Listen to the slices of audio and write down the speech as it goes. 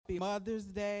Mother's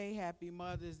Day. Happy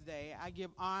Mother's Day. I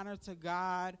give honor to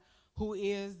God, who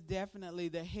is definitely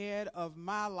the head of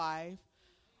my life.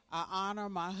 I honor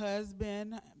my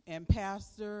husband and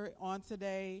pastor on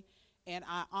today, and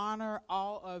I honor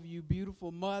all of you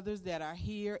beautiful mothers that are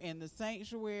here in the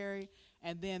sanctuary,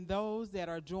 and then those that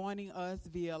are joining us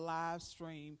via live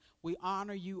stream. We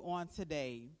honor you on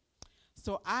today.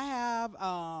 So I have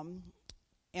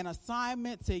an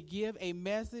assignment to give a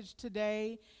message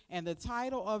today, and the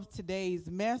title of today's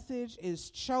message is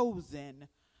Chosen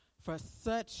for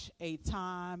Such a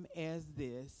Time as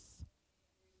This.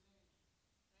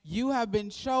 You have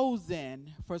been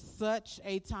chosen for such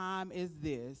a time as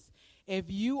this.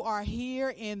 If you are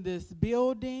here in this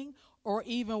building or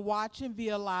even watching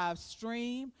via live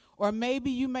stream, or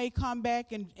maybe you may come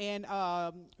back and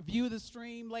view the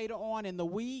stream later on in the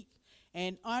week,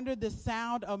 and under the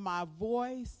sound of my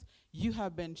voice, you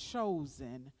have been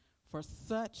chosen for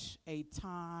such a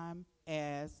time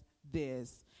as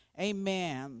this.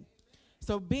 Amen.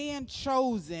 So being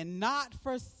chosen, not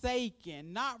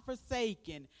forsaken,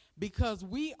 because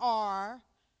we are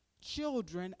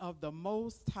children of the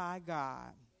Most High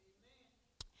God.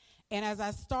 And as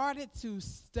I started to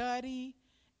study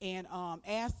and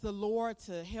ask the Lord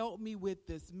to help me with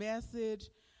this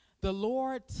message, the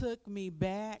Lord took me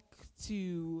back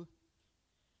to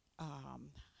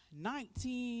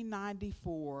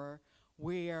 1994,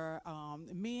 where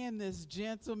me and this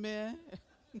gentleman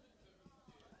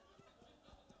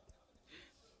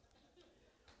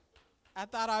I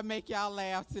thought I'd make y'all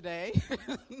laugh today.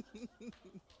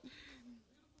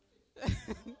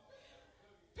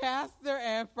 Pastor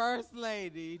and First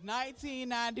Lady,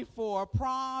 1994,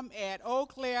 prom at Eau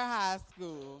Claire High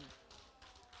School.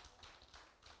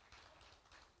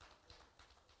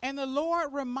 And the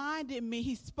Lord reminded me,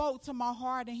 he spoke to my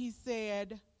heart and he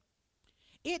said,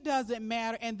 it doesn't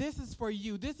matter, and this is for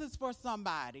you, this is for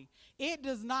somebody. It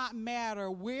does not matter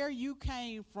where you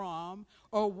came from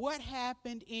or what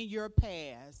happened in your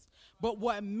past, but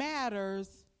what matters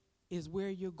is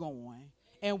where you're going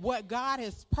and what God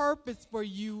has purposed for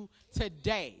you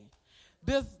today.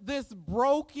 This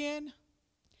broken,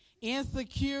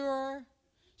 insecure,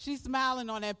 she's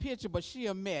smiling on that picture, but she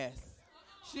a mess.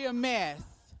 She a mess.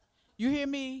 You hear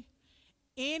me?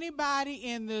 Anybody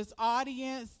in this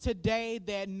audience today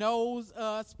that knows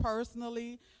us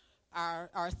personally,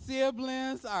 our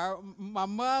siblings, my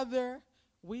mother,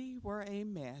 we were a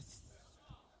mess.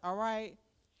 All right?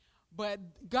 But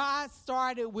God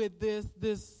started with this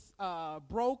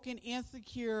broken,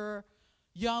 insecure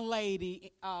young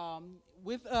lady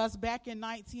with us back in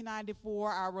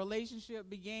 1994. Our relationship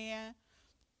began.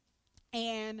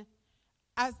 And,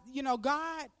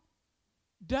 God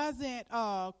doesn't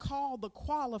call the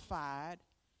qualified.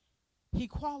 He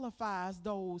qualifies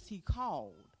those he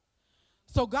called.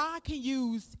 So God can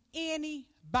use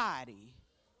anybody.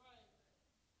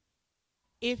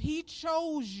 If he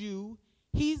chose you,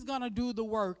 he's going to do the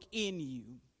work in you.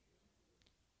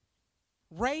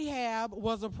 Rahab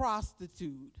was a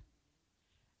prostitute.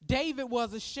 David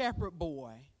was a shepherd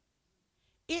boy.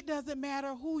 It doesn't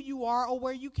matter who you are or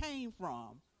where you came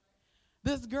from.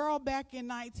 This girl back in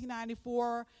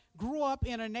 1994 grew up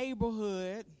in a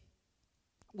neighborhood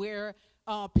where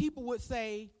people would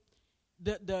say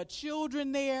the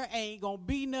children there ain't going to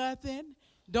be nothing.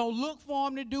 Don't look for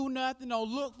them to do nothing.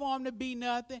 Don't look for them to be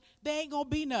nothing. They ain't going to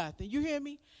be nothing. You hear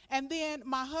me? And then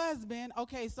my husband,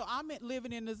 okay, so I'm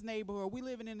living in this neighborhood. We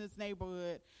living in this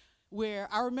neighborhood where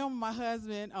I remember my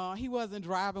husband, he wasn't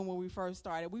driving when we first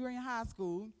started. We were in high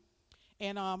school.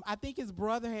 And I think his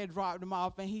brother had dropped him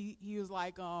off, and he was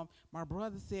like, my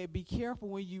brother said, be careful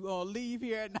when you leave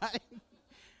here at night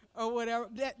or whatever.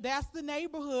 That's the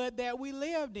neighborhood that we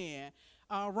lived in.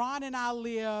 Ron and I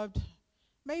lived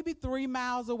maybe 3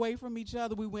 miles away from each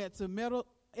other. We went to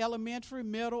elementary,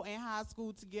 middle, and high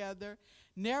school together.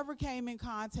 Never came in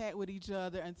contact with each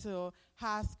other until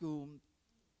high school.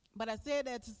 But I said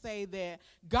that to say that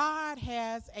God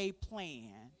has a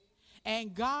plan.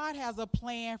 And God has a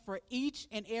plan for each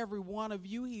and every one of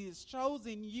you. He has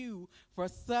chosen you for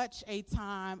such a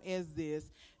time as this.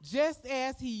 Just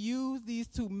as he used these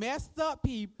two messed up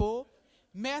people,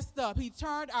 he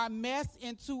turned our mess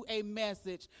into a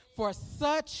message for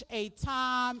such a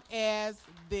time as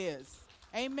this.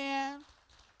 Amen.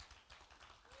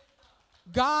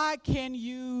 God can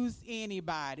use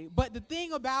anybody. But the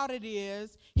thing about it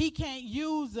is, he can't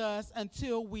use us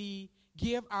until we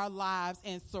give our lives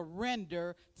and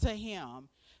surrender to him.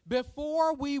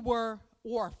 Before we were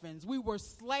orphans, we were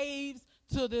slaves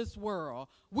to this world.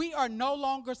 We are no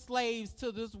longer slaves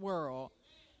to this world.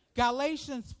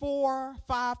 Galatians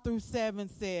 4:5-7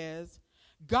 says,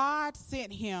 God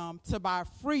sent him to buy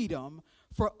freedom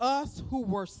for us who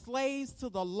were slaves to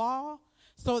the law,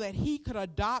 so that he could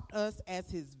adopt us as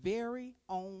his very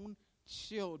own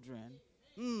children.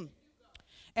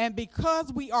 And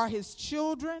because we are his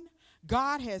children,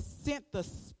 God has sent the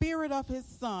Spirit of his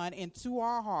Son into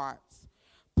our hearts,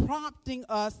 prompting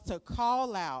us to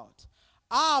call out,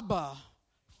 Abba,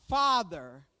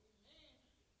 Father.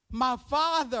 My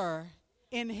Father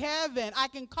in heaven. I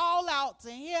can call out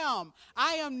to him.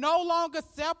 I am no longer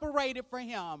separated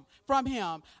from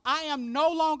him. I am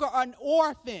no longer an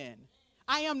orphan.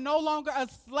 I am no longer a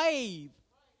slave.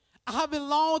 I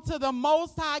belong to the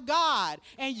Most High God.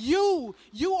 And you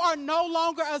are no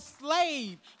longer a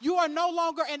slave. You are no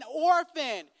longer an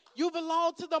orphan. You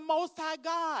belong to the Most High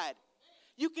God.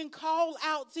 You can call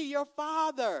out to your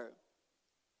Father.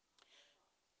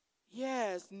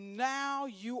 Yes, now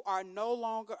you are no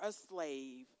longer a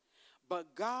slave,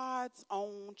 but God's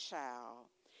own child.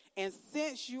 And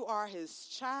since you are his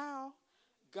child,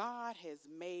 God has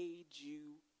made you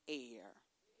heir.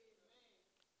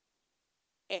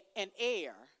 An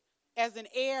heir. As an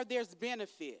heir, there's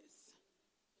benefits.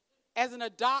 As an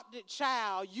adopted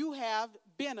child, you have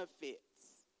benefits.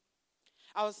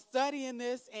 I was studying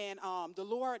this, and the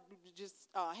Lord just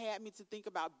had me to think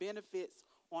about benefits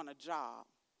on a job.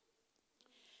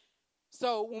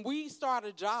 So when we start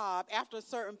a job, after a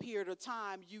certain period of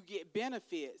time, you get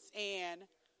benefits. And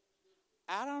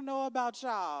I don't know about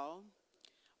y'all,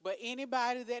 but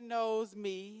anybody that knows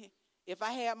me, if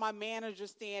I had my manager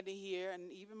standing here,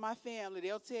 and even my family,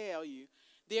 they'll tell you,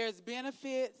 there's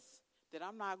benefits that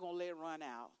I'm not going to let run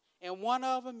out. And one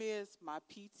of them is my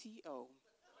PTO.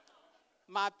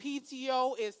 My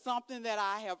PTO is something that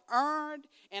I have earned,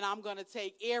 and I'm going to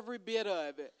take every bit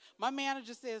of it. My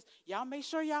manager says, y'all make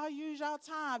sure y'all use y'all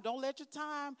time. Don't let your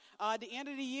time, at the end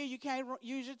of the year, you can't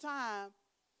use your time.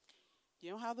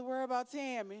 You don't have to worry about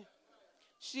Tammy.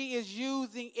 She is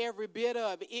using every bit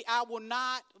of it. I will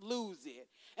not lose it.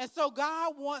 And so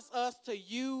God wants us to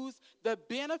use the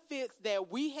benefits that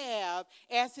we have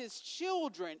as his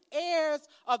children, heirs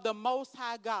of the Most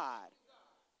High God.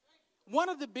 One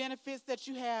of the benefits that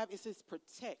you have is his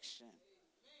protection.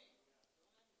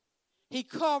 He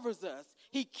covers us.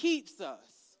 He keeps us.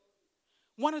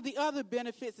 One of the other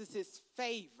benefits is his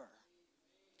favor.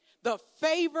 The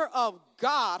favor of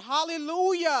God.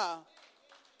 Hallelujah.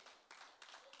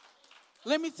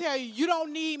 Let me tell you, you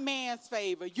don't need man's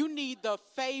favor. You need the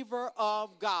favor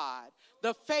of God.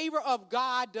 The favor of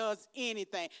God does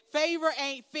anything. Favor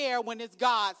ain't fair when it's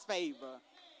God's favor.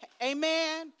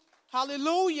 Amen.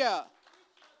 Hallelujah.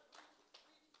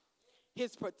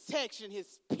 His protection,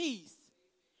 his peace,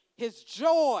 his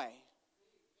joy.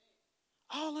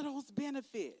 All of those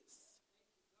benefits.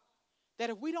 That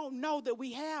if we don't know that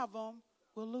we have them,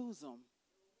 we'll lose them.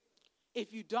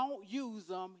 If you don't use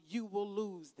them, you will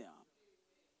lose them.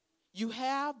 You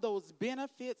have those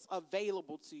benefits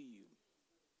available to you.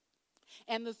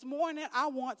 And this morning, I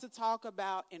want to talk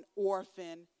about an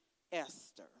orphan,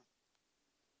 Esther.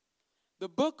 The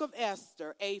book of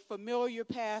Esther, a familiar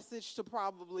passage to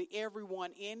probably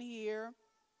everyone in here.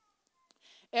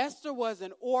 Esther was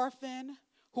an orphan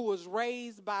who was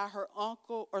raised by her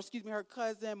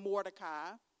cousin Mordecai.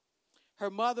 Her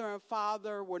mother and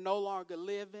father were no longer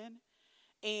living.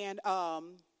 And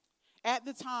at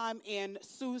the time in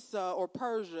Susa or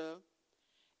Persia,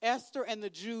 Esther and the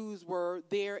Jews were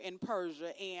there in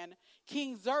Persia. And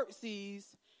King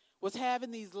Xerxes was having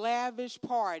these lavish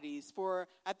parties for,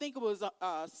 I think it was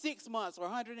 6 months or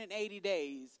 180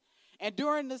 days. And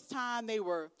during this time,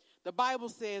 the Bible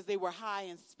says they were high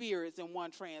in spirits in one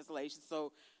translation.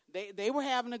 So they were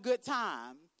having a good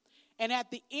time. And at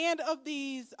the end of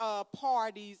these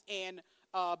parties and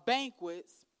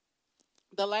banquets,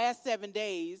 the last 7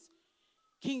 days,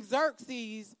 King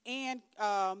Xerxes and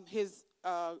his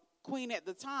queen at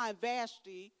the time,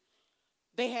 Vashti,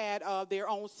 they had their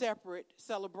own separate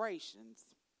celebrations.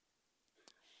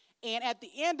 And at the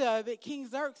end of it, King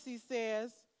Xerxes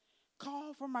says,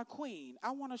 call for my queen.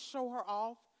 I want to show her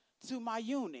off to my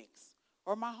eunuchs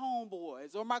or my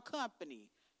homeboys or my company.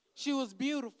 She was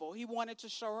beautiful. He wanted to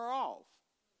show her off.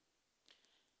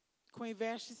 Queen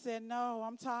Vashti said, no,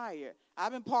 I'm tired.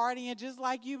 I've been partying just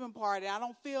like you've been partying. I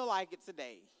don't feel like it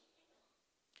today.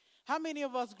 How many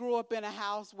of us grew up in a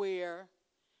house where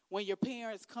when your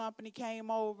parents' company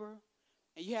came over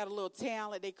and you had a little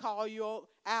talent, they call you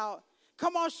out,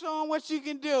 come on, show them what you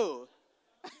can do.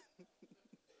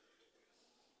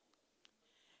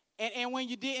 and when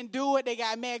you didn't do it, they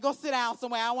got mad. Go sit down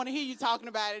somewhere. I want to hear you talking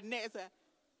about it next time.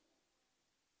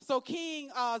 So King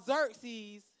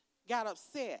Xerxes got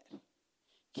upset.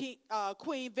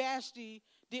 Queen Vashti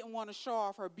didn't want to show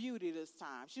off her beauty this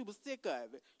time. She was sick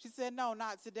of it. She said, no,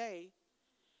 not today.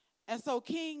 And so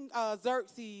King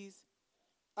Xerxes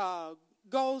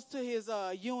goes to his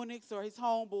eunuchs or his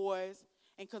homeboys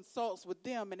and consults with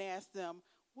them and asks them,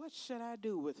 what should I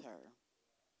do with her?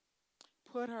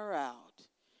 Put her out.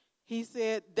 He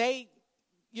said they,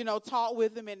 talked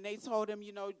with him and they told him,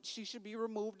 she should be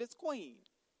removed as queen.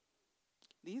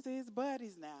 These are his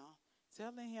buddies now,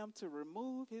 telling him to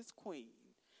remove his queen.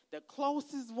 The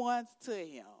closest ones to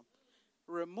him.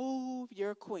 Remove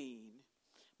your queen.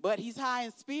 But he's high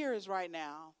in spirits right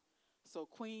now. So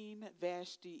Queen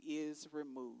Vashti is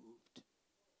removed.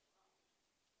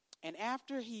 And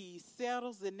after he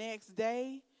settles the next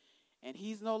day, and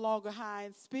he's no longer high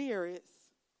in spirits,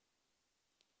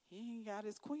 he ain't got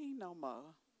his queen no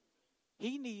more.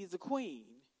 He needs a queen.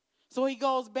 So he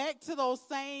goes back to those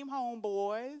same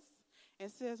homeboys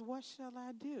and says, what shall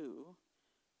I do?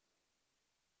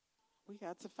 We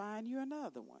got to find you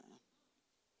another one.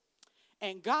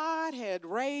 And God had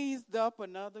raised up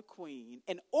another queen,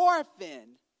 an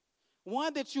orphan,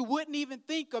 one that you wouldn't even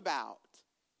think about.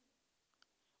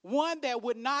 One that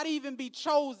would not even be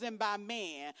chosen by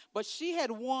man, but she had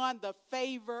won the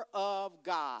favor of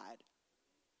God.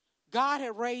 God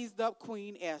had raised up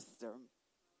Queen Esther.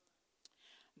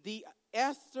 The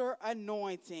Esther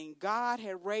anointing, God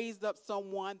had raised up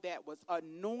someone that was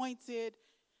anointed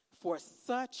for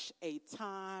such a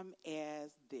time as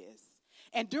this.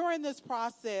 And during this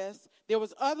process, there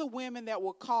was other women that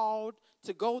were called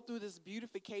to go through this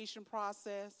beautification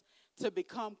process to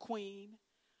become queen.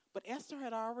 But Esther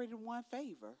had already won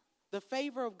favor, the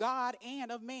favor of God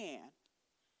and of man.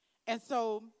 And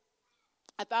so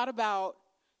I thought about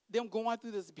them going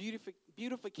through this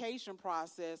beautification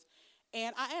process,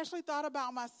 and I actually thought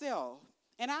about myself.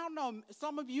 And I don't know,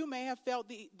 some of you may have felt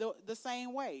the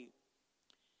same way.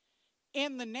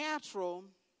 In the natural,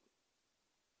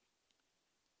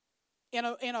 in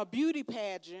a beauty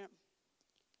pageant,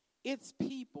 it's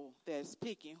people that's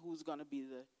picking who's going to be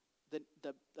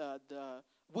the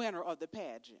winner of the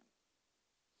pageant.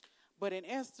 But in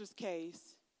Esther's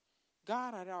case,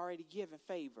 God had already given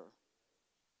favor.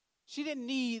 She didn't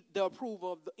need the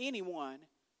approval of anyone.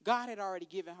 God had already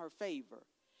given her favor.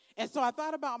 And so I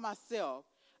thought about myself.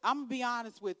 I'm going to be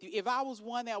honest with you. If I was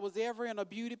one that was ever in a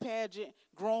beauty pageant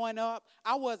growing up,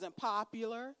 I wasn't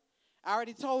popular. I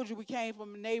already told you we came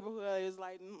from a neighborhood. It's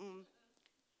like,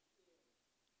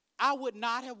 I would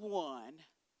not have won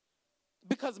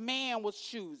because man was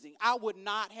choosing. I would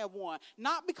not have won.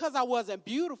 Not because I wasn't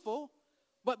beautiful,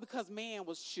 but because man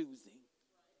was choosing.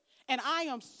 And I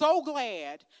am so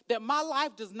glad that my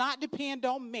life does not depend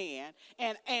on man.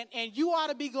 And you ought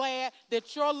to be glad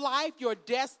that your life, your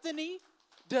destiny,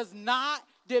 does not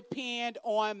depend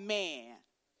on man.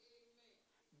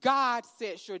 God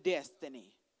sets your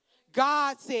destiny.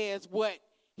 God says what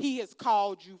he has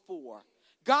called you for.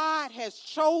 God has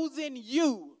chosen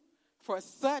you for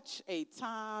such a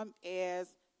time as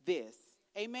this.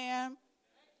 Amen.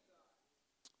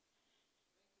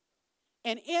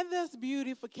 And in this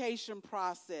beautification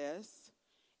process,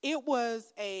 it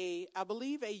was I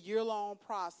believe, a year-long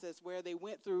process where they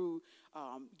went through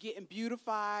getting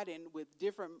beautified and with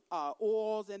different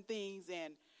oils and things.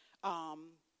 And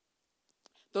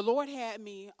the Lord had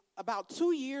me about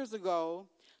 2 years ago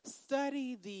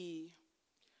study the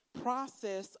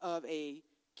process of a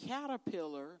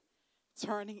caterpillar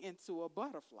turning into a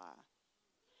butterfly.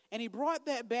 And he brought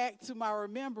that back to my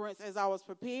remembrance as I was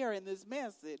preparing this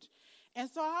message. And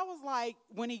so I was like,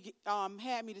 when he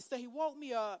had me to stay, he woke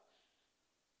me up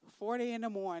 4:30 in the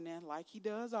morning, like he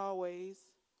does always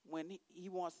when he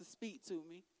wants to speak to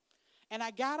me. And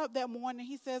I got up that morning.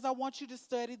 He says, I want you to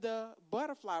study the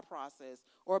butterfly process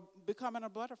or becoming a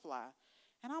butterfly.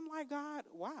 And I'm like, God,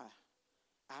 why?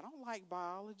 I don't like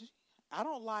biology. I'm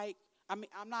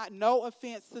not, no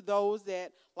offense to those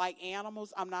that like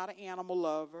animals. I'm not an animal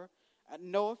lover.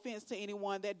 No offense to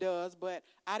anyone that does, but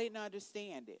I didn't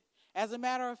understand it. As a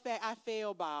matter of fact, I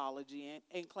failed biology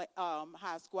in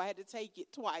high school. I had to take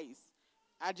it twice.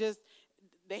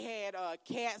 They had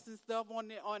cats and stuff on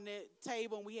the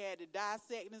table, and we had to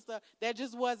dissect and stuff. That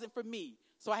just wasn't for me.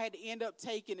 So I had to end up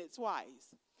taking it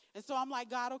twice. And so I'm like,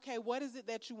 God, okay, what is it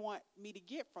that you want me to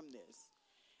get from this?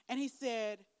 And he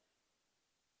said,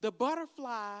 the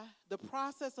butterfly, the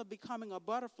process of becoming a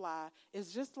butterfly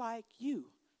is just like you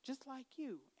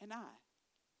and I.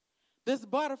 This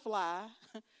butterfly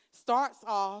starts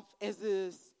off as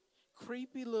this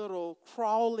creepy little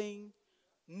crawling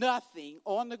nothing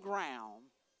on the ground,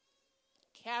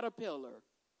 caterpillar,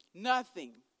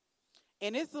 nothing.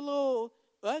 And it's a little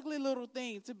ugly little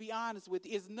thing, to be honest with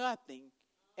you. It's nothing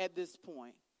at this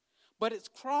point. but it's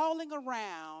crawling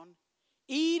around,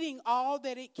 eating all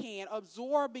that it can,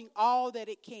 absorbing all that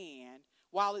it can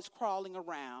while it's crawling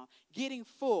around, getting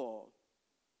full.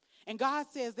 And God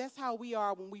says that's how we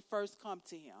are when we first come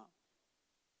to him.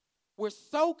 We're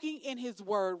soaking in his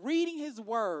word, reading his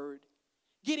word,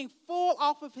 getting full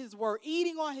off of his word,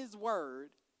 eating on his word.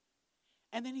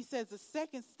 And then he says the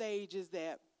second stage is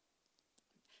that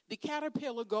the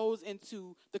caterpillar goes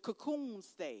into the cocoon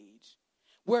stage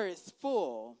where it's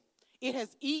full. It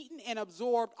has eaten and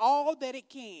absorbed all that it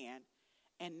can,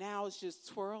 and now it's just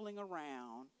twirling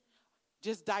around,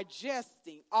 just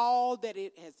digesting all that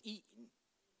it has eaten.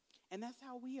 And that's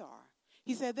how we are.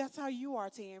 He said, that's how you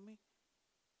are, Tammy.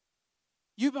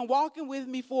 You've been walking with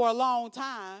me for a long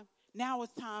time. Now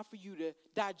it's time for you to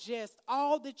digest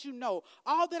all that you know,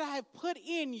 all that I have put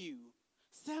in you.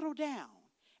 Settle down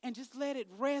and just let it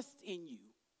rest in you.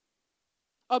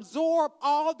 Absorb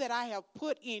all that I have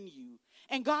put in you.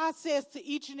 And God says to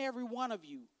each and every one of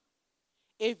you,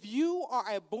 if you are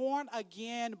a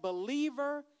born-again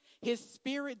believer, his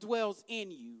spirit dwells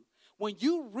in you. When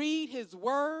you read his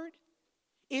word,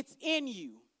 it's in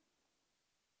you.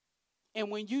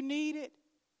 And when you need it,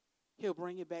 he'll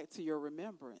bring it back to your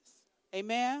remembrance.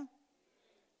 Amen?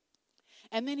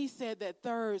 And then he said that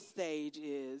third stage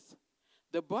is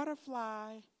the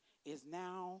butterfly is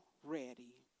now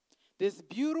ready. This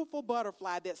beautiful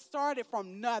butterfly that started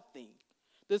from nothing,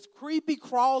 this creepy,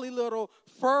 crawly little,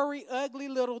 furry, ugly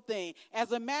little thing.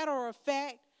 As a matter of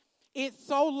fact, it's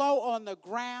so low on the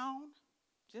ground,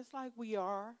 just like we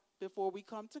are before we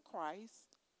come to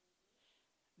Christ,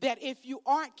 that if you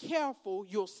aren't careful,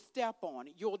 you'll step on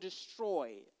it. You'll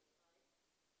destroy it.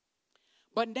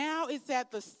 But now it's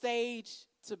at the stage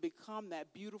to become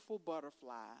that beautiful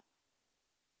butterfly.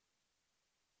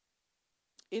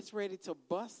 It's ready to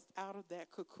bust out of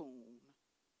that cocoon.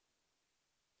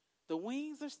 The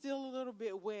wings are still a little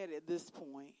bit wet at this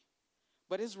point,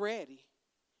 but it's ready.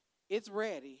 It's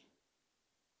ready.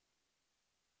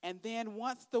 And then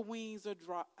once the wings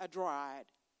are dried,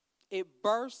 it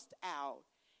bursts out,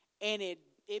 and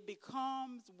it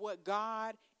becomes what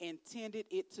God intended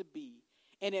it to be.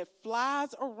 And it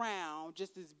flies around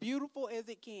just as beautiful as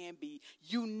it can be,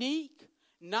 unique,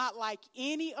 not like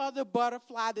any other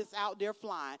butterfly that's out there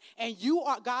flying. And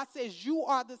God says, you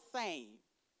are the same.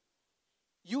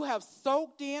 You have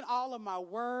soaked in all of my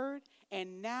word,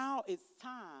 and now it's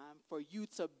time for you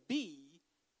to be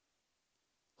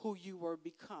who you were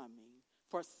becoming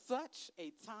for such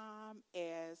a time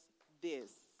as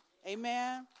this.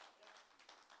 Amen?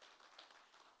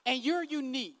 And you're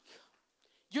unique.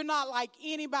 You're not like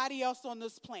anybody else on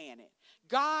this planet.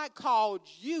 God called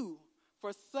you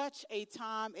for such a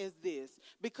time as this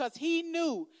because he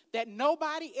knew that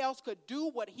nobody else could do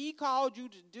what he called you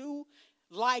to do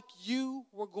like you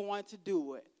were going to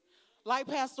do it. Like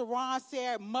Pastor Ron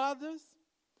said, mothers,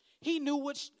 he knew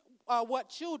what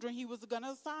children he was going to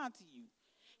assign to you.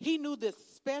 He knew the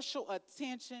special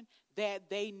attention that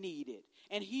they needed.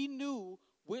 And he knew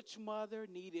which mother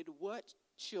needed what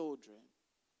children.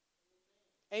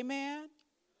 Amen?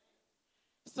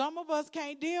 Some of us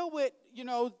can't deal with,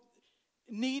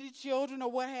 needed children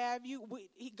or what have you.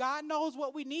 God knows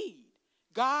what we need.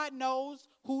 God knows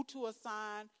who to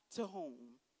assign to whom.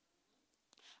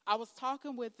 I was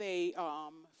talking with a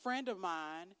friend of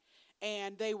mine,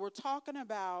 and they were talking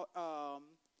about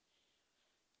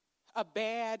a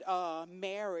bad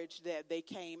marriage that they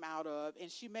came out of, and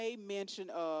she made mention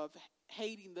of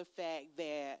hating the fact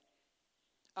that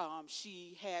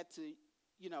she had to,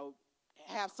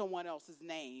 have someone else's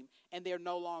name, and they're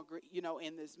no longer,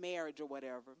 in this marriage or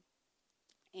whatever.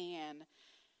 And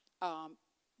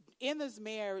in this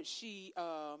marriage, she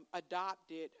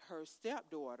adopted her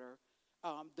stepdaughter.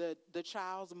 The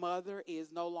child's mother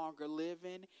is no longer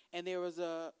living, and there was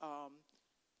a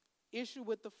issue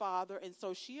with the father, and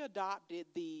so she adopted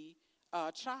the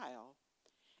child.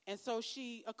 And so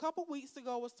she, a couple weeks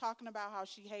ago, was talking about how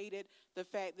she hated the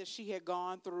fact that she had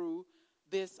gone through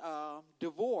this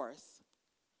divorce.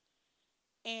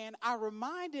 And I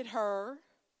reminded her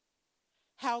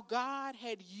how God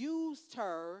had used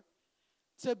her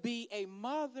to be a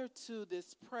mother to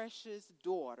this precious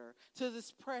daughter, to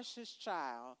this precious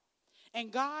child.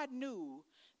 And God knew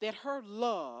that her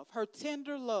love, her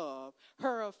tender love,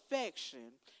 her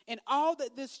affection, and all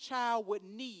that this child would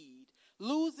need,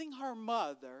 losing her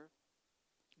mother,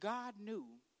 God knew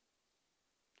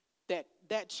that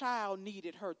that child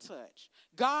needed her touch.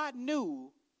 God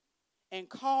knew and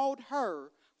called her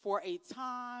for a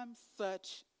time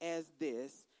such as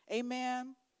this.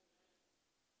 Amen.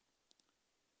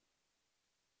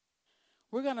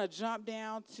 We're going to jump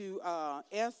down to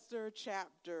Esther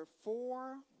chapter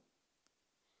 4.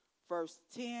 verse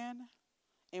 10,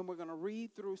 and we're going to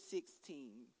read through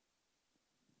 16.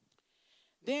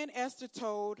 Then Esther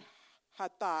told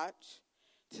Hathach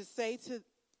to say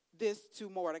this to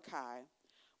Mordecai.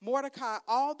 Mordecai,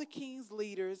 all the king's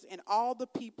leaders and all the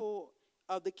people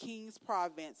of the king's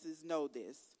provinces know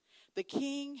this. The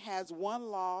king has one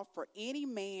law for any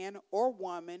man or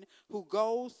woman who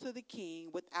goes to the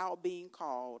king without being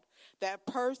called. That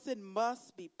person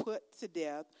must be put to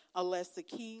death unless the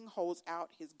king holds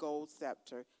out his gold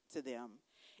scepter to them.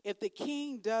 If the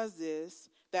king does this,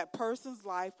 that person's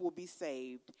life will be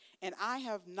saved. And I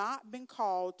have not been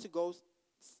called to go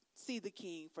see the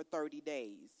king for 30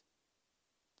 days.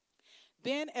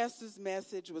 Then Esther's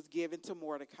message was given to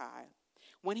Mordecai.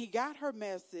 When he got her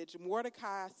message,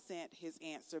 Mordecai sent his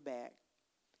answer back.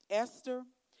 Esther,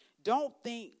 don't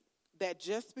think that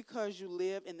just because you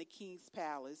live in the king's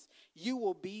palace, you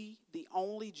will be the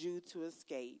only Jew to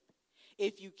escape.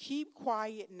 If you keep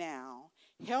quiet now,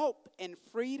 help and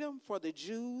freedom for the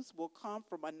Jews will come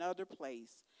from another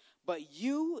place. But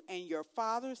you and your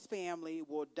father's family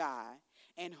will die.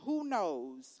 And who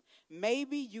knows,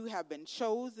 maybe you have been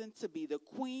chosen to be the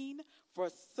queen for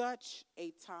such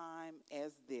a time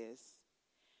as this.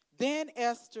 Then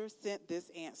Esther sent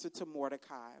this answer to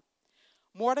Mordecai.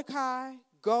 Mordecai,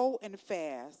 go and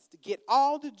fast. Get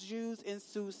all the Jews in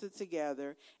Susa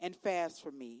together and fast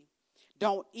for me.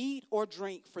 Don't eat or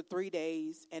drink for 3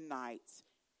 days and nights.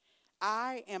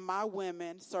 I and my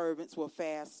women servants will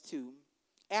fast too.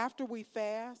 After we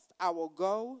fast, I will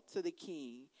go to the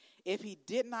king. If he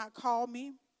did not call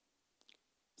me,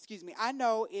 I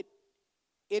know it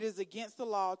is against the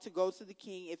law to go to the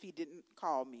king if he didn't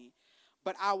call me,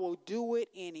 but I will do it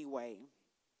anyway.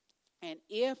 And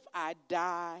if I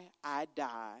die, I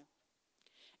die.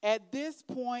 At this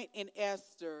point in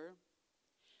Esther,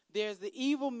 there's the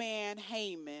evil man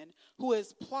Haman who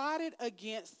has plotted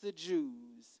against the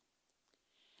Jews.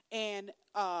 And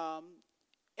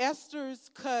Esther's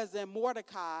cousin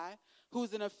Mordecai,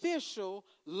 who's an official,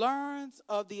 learns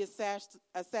of the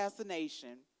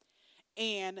assassination.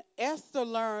 And Esther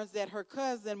learns that her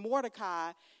cousin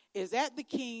Mordecai is at the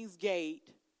king's gate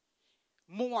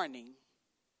mourning,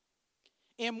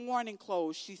 in mourning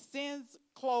clothes. She sends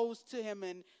clothes to him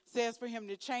and says for him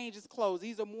to change his clothes.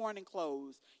 These are mourning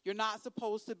clothes. You're not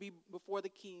supposed to be before the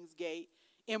king's gate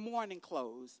in mourning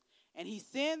clothes. And he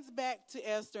sends back to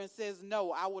Esther and says,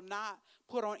 no, I will not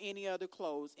put on any other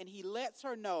clothes. And he lets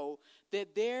her know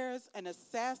that there's an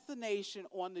assassination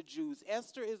on the Jews.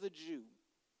 Esther is a Jew.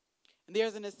 And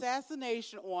there's an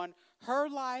assassination on her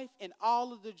life and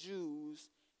all of the Jews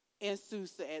in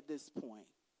Susa at this point.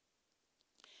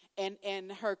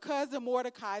 And her cousin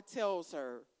Mordecai tells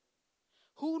her,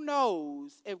 who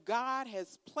knows if God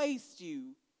has placed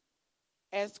you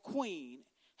as queen,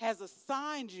 has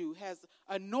assigned you, has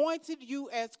anointed you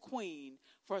as queen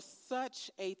for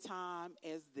such a time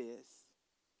as this.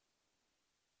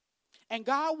 And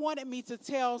God wanted me to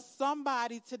tell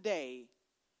somebody today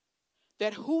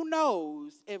that who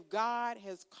knows if God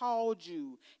has called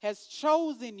you, has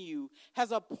chosen you,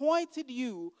 has appointed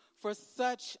you for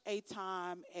such a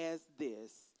time as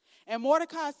this. And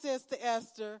Mordecai says to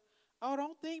Esther, oh,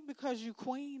 don't think because you're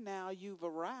queen now you've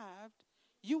arrived.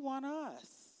 You want us.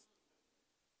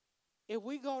 If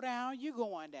we go down, you're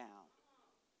going down.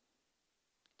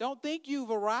 Don't think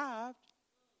you've arrived.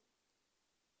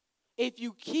 If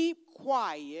you keep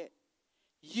quiet,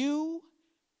 you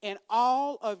and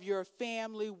all of your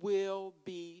family will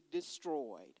be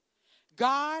destroyed.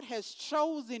 God has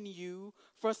chosen you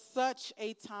for such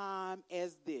a time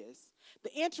as this.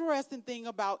 The interesting thing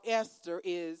about Esther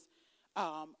is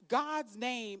God's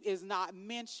name is not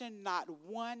mentioned not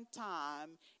one time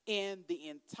in the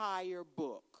entire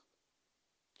book.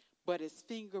 But his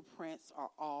fingerprints are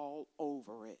all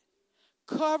over it,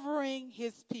 covering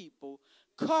his people,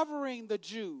 covering the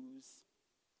Jews.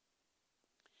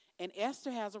 And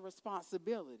Esther has a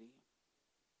responsibility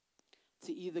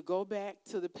to either go back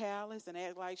to the palace and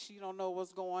act like she don't know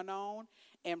what's going on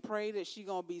and pray that she's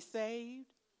going to be saved,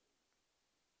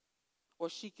 or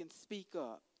she can speak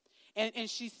up. And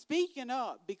she's speaking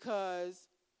up because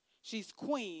she's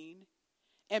queen.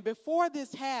 And before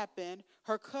this happened,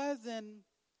 her cousin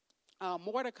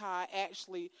Mordecai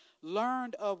actually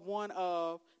learned of one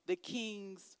of the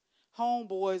king's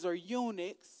homeboys or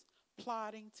eunuchs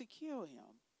plotting to kill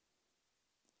him.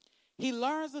 He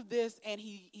learns of this and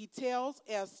he tells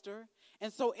Esther,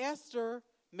 and so Esther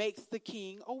makes the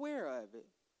king aware of it.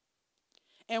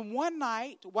 And one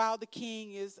night, while the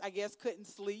king couldn't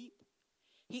sleep,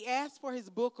 he asked for his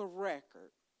book of record.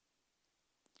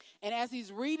 And as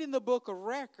he's reading the book of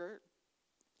record,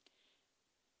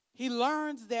 he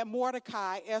learns that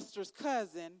Mordecai, Esther's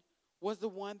cousin, was the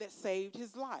one that saved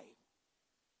his life.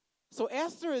 So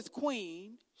Esther is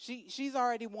queen. She's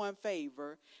already won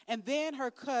favor. And then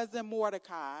her cousin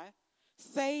Mordecai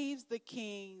saves the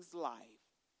king's life.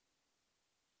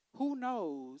 Who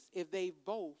knows if they've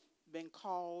both been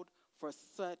called for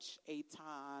such a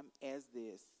time as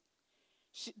this?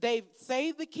 They've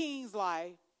saved the king's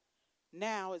life.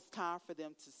 Now it's time for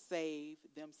them to save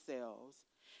themselves.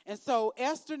 And so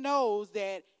Esther knows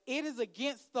that it is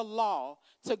against the law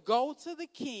to go to the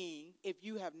king if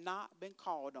you have not been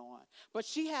called on. But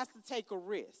she has to take a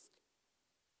risk.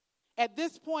 At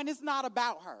this point, it's not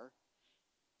about her.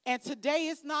 And today,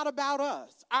 it's not about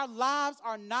us. Our lives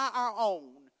are not our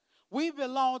own. We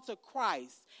belong to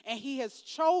Christ, and he has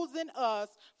chosen us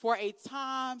for a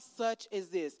time such as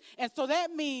this. And so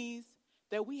that means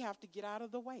that we have to get out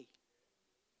of the way.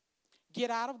 Get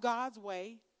out of God's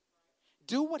way.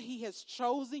 Do what he has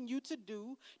chosen you to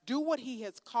do. Do what he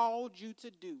has called you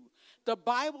to do. The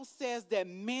Bible says that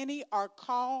many are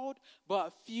called,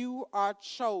 but few are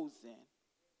chosen.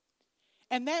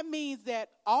 And that means that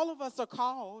all of us are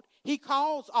called. He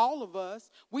calls all of us.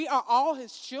 We are all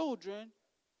his children.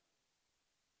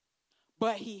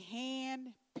 But he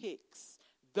handpicks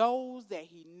those that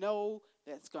he knows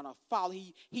that's going to follow.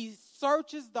 He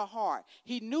searches the heart.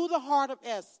 He knew the heart of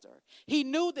Esther. He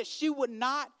knew that she would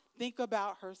not think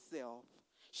about herself.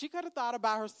 She could have thought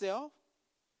about herself,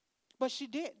 but she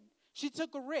didn't. She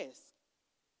took a risk.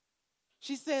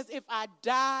 She says, if I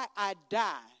die, I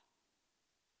die.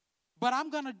 But I'm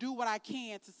going to do what I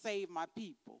can to save my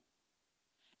people.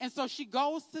 And so she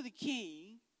goes to the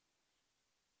king,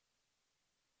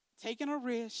 taking a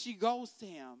risk. She goes to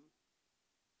him.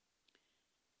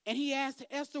 And he asks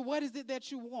Esther, what is it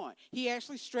that you want? He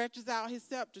actually stretches out his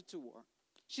scepter to her.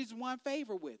 She's won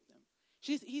favor with him.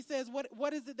 He says,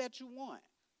 what is it that you want?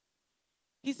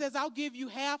 He says, I'll give you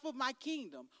half of my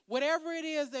kingdom. Whatever it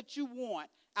is that you want,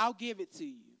 I'll give it to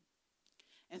you.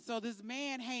 And so this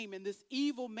man, Haman, this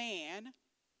evil man,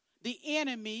 the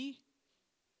enemy,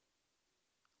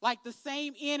 like the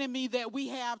same enemy that we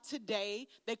have today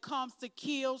that comes to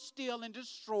kill, steal, and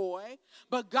destroy.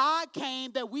 But God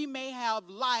came that we may have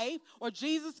life, or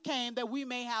Jesus came that we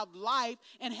may have life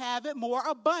and have it more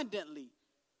abundantly.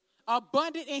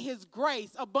 Abundant in his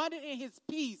grace, abundant in his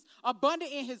peace,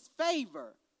 abundant in his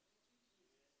favor.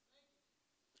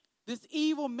 This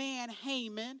evil man,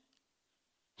 Haman,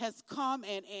 has come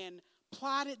and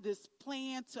plotted this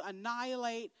plan to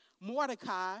annihilate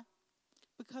Mordecai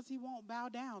because he won't bow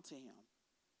down to him.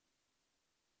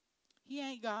 He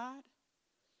ain't God.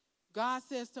 God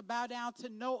says to bow down to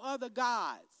no other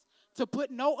gods, to put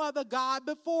no other God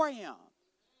before him.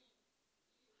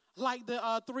 Like the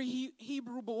three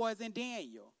Hebrew boys in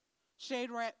Daniel,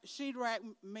 Shadrach,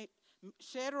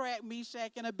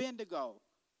 Meshach, and Abednego.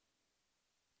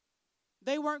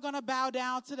 They weren't going to bow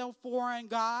down to the foreign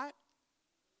god.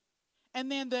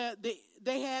 And then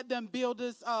they had them build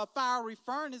this fiery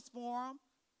furnace for them.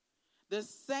 The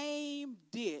same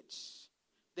ditch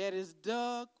that is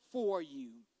dug for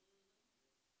you.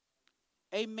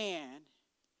 Amen.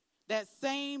 That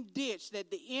same ditch that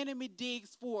the enemy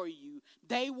digs for you,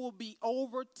 they will be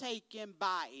overtaken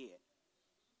by it.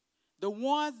 The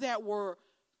ones that were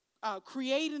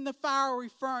creating the fiery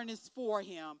furnace for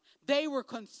him, they were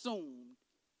consumed.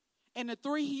 And the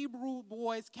three Hebrew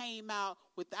boys came out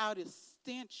without a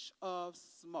stench of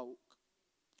smoke.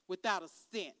 Without a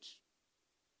stench.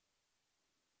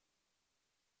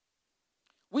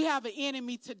 We have an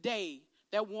enemy today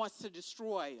that wants to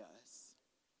destroy us.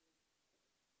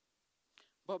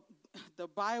 But the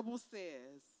Bible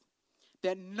says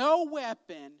that no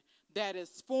weapon that is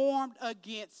formed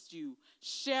against you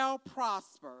shall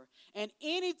prosper, and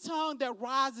any tongue that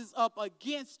rises up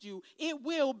against you, it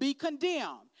will be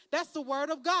condemned. That's the word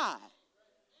of God.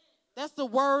 That's the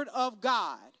word of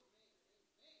God.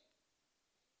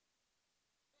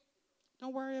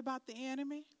 Don't worry about the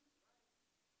enemy.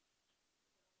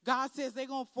 God says they're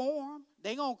going to form,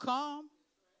 they're going to come,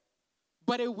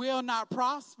 but it will not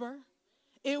prosper.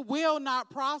 It will not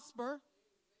prosper.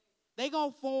 They're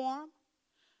going to form.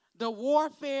 The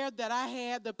warfare that I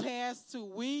had the past 2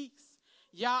 weeks,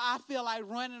 y'all, I feel like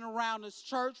running around this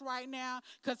church right now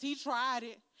because he tried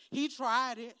it. He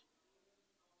tried it.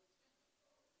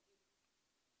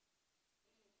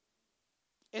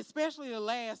 Especially the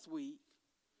last week.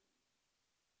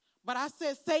 But I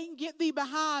said, Satan, get thee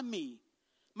behind me.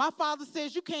 My Father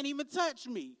says you can't even touch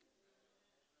me.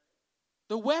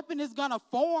 The weapon is going to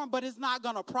form, but it's not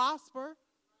going to prosper.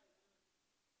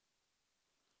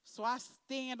 So I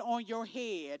stand on your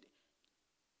head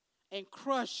and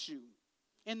crush you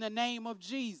in the name of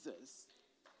Jesus.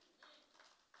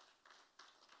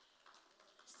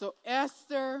 So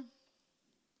Esther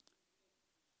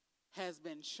has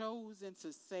been chosen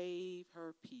to save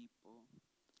her people.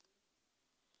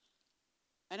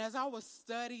 And as I was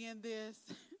studying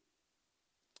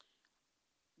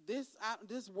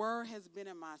this word has been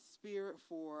in my spirit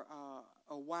for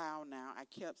a while now. I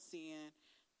kept seeing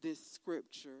this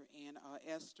scripture in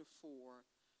Esther 4,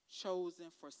 chosen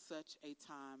for such a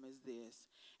time as this.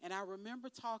 And I remember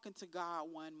talking to God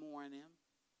one morning,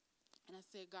 and I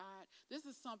said, God, this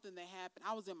is something that happened.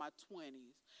 I was in my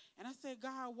 20s, and I said,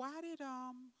 God, why did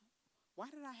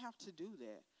I have to do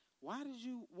that? Why did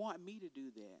you want me to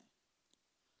do that?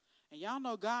 And y'all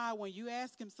know God, when you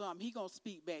ask him something, he gonna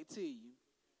speak back to you.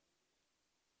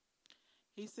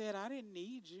 He said, I didn't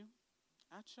need you.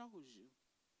 I chose you.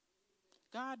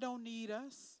 God don't need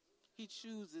us. He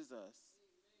chooses us.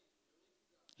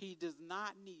 He does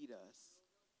not need us.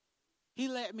 He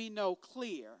let me know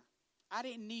clear. I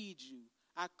didn't need you.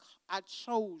 I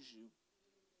chose you.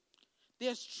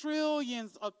 There's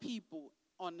trillions of people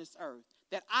on this earth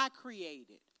that I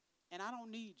created, and I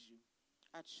don't need you.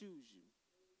 I choose you.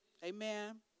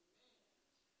 Amen.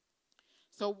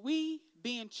 So we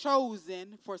being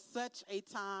chosen for such a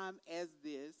time as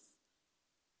this,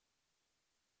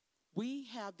 we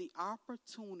have the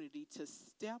opportunity to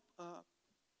step up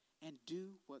and do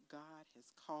what God has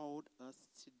called us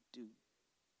to do.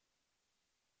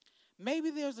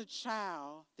 Maybe there's a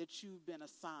child that you've been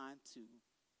assigned to.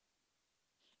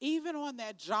 Even on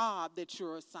that job that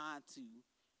you're assigned to,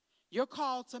 you're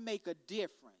called to make a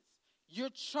difference. You're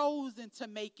chosen to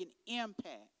make an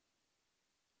impact.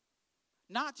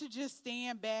 Not to just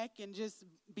stand back and just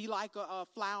be like a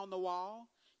fly on the wall.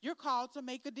 You're called to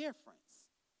make a difference.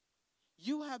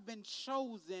 You have been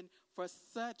chosen for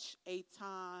such a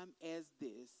time as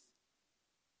this.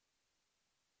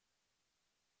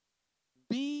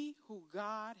 Be who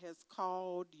God has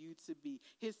called you to be.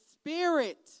 His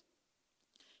Spirit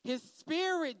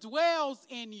dwells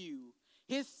in you.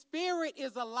 His Spirit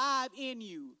is alive in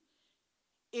you.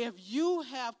 If you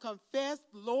have confessed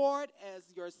Lord as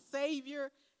your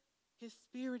Savior, his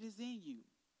Spirit is in you.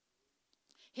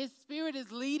 His Spirit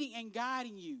is leading and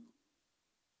guiding you.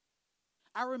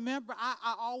 I remember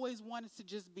I always wanted to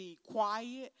just be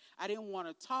quiet. I didn't want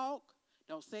to talk.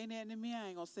 Don't say nothing to me. I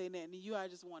ain't going to say nothing to you. I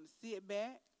just want to sit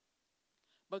back.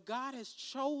 But God has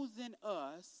chosen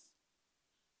us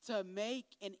to make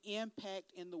an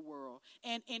impact in the world.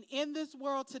 And in this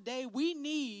world today, we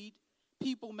need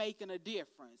people making a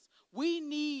difference. We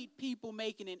need people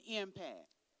making an impact.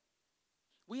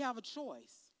 We have a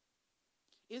choice.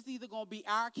 It's either going to be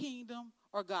our kingdom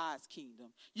or God's kingdom.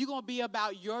 You're going to be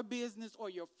about your business or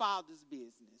your Father's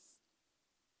business.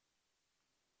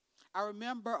 I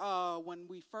remember when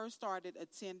we first started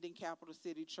attending Capital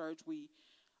City Church,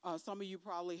 some of you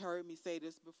probably heard me say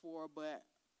this before, but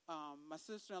my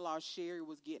sister-in-law, Sherry,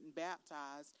 was getting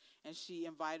baptized, and she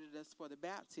invited us for the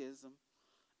baptism.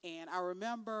 And I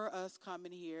remember us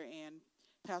coming here, and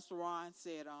Pastor Ron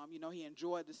said, he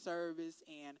enjoyed the service,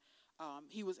 and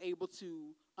he was able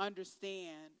to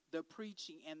understand the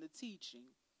preaching and the teaching.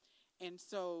 And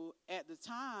so at the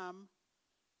time,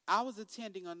 I was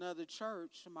attending another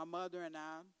church, my mother and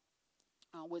I,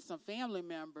 with some family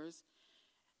members,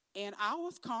 and I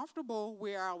was comfortable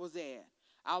where I was at.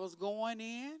 I was going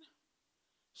in,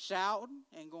 shouting,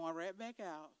 and going right back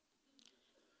out.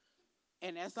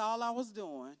 And that's all I was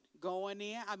doing, going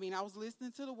in. I was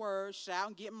listening to the word,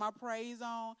 shouting, getting my praise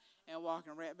on, and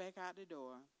walking right back out the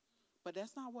door. But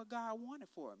that's not what God wanted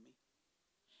for me.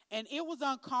 And it was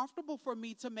uncomfortable for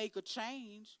me to make a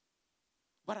change,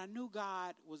 but I knew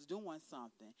God was doing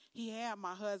something. He had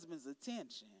my husband's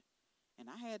attention, and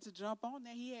I had to jump on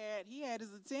that. He had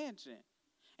his attention.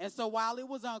 And so while it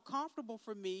was uncomfortable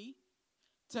for me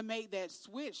to make that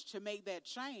switch, to make that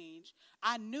change,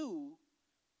 I knew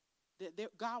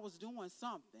that God was doing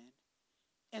something.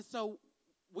 And so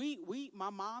my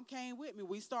mom came with me.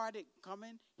 We started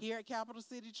coming here at Capital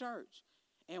City Church,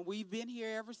 and we've been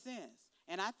here ever since.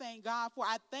 And I thank God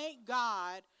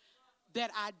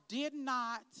that I did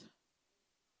not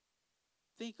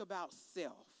think about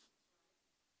self.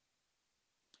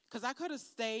 Because I could have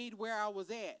stayed where I was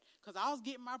at, because I was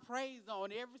getting my praise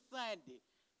on every Sunday,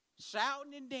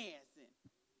 shouting and dancing.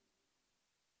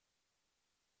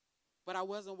 But I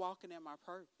wasn't walking in my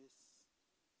purpose.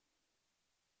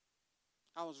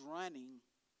 I was running.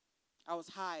 I was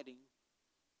hiding.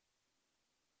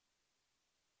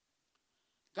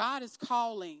 God is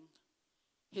calling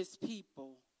his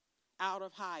people out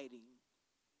of hiding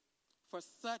for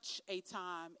such a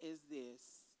time as this.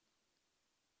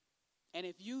 And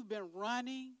if you've been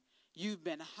running, you've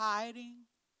been hiding,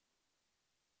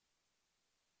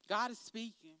 God is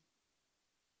speaking.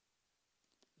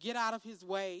 Get out of his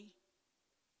way.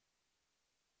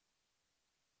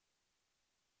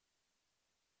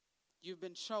 You've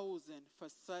been chosen for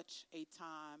such a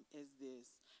time as this.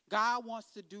 God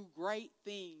wants to do great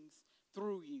things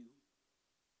through you.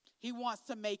 He wants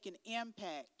to make an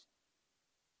impact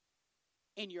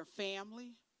in your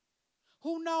family.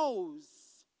 Who knows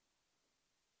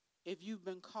if you've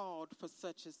been called for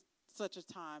such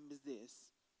a time as this,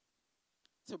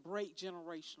 to break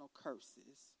generational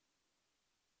curses.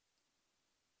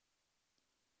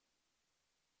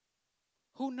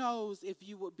 Who knows if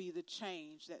you would be the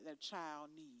change that their child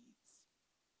needs?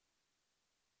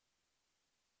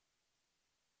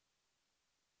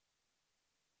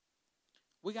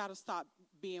 We got to stop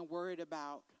being worried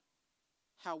about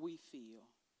how we feel.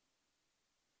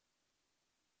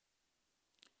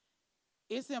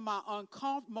 It's in my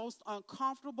most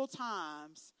uncomfortable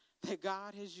times that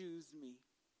God has used me.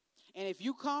 And if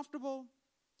you're comfortable,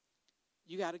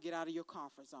 you got to get out of your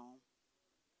comfort zone.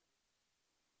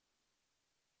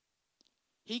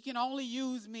 He can only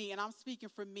use me, and I'm speaking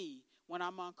for me, when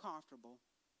I'm uncomfortable.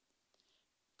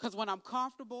 Because when I'm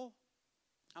comfortable,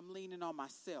 I'm leaning on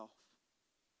myself.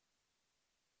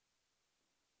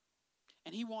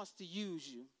 And he wants to use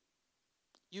you.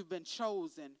 You've been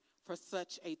chosen for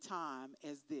such a time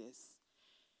as this.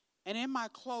 And in my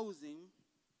closing,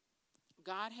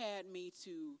 God had me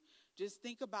to just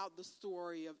think about the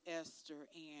story of Esther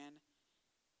and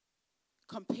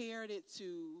compared it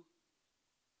to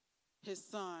his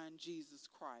son, Jesus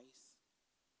Christ.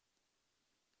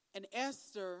 And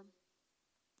Esther,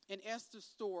 in Esther's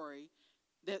story,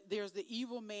 that there's the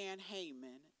evil man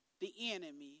Haman, the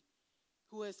enemy,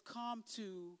 who has come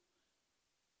to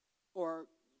or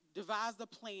devised a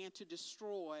plan to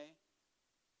destroy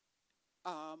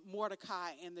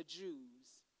Mordecai and the Jews.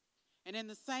 And in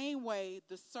the same way,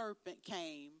 the serpent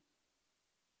came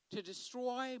to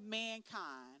destroy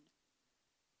mankind.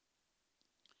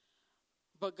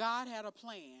 But God had a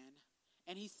plan,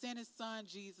 and he sent his son,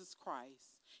 Jesus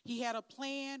Christ. He had a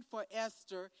plan for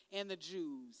Esther and the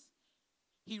Jews.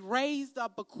 He raised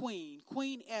up a queen,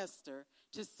 Queen Esther,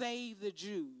 to save the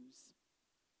Jews.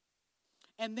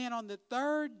 And then on the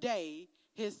third day,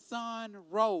 his son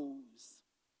rose.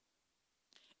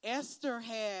 Esther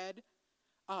had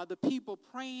the people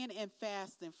praying and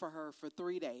fasting for her for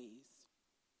 3 days.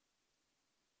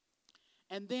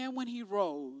 And then when he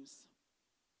rose,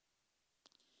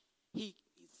 he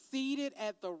seated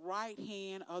at the right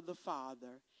hand of the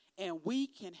Father, and we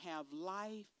can have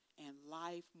life and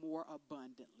life more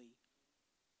abundantly.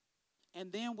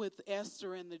 And then with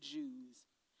Esther and the Jews,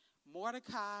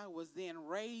 Mordecai was then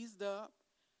raised up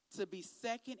to be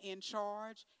second in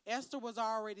charge. Esther was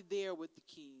already there with the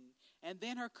king. And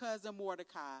then her cousin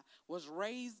Mordecai was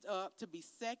raised up to be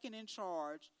second in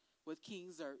charge with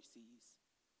King Xerxes.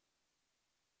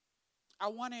 I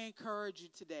want to encourage you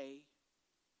today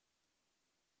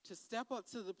to step up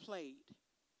to the plate,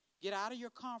 get out of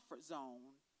your comfort zone,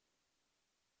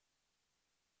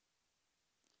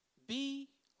 be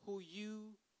who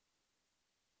you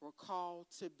were called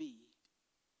to be.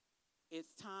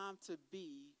 It's time to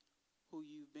be who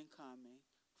you've been becoming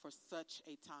for such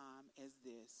a time as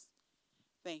this.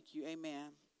 Thank you. Amen.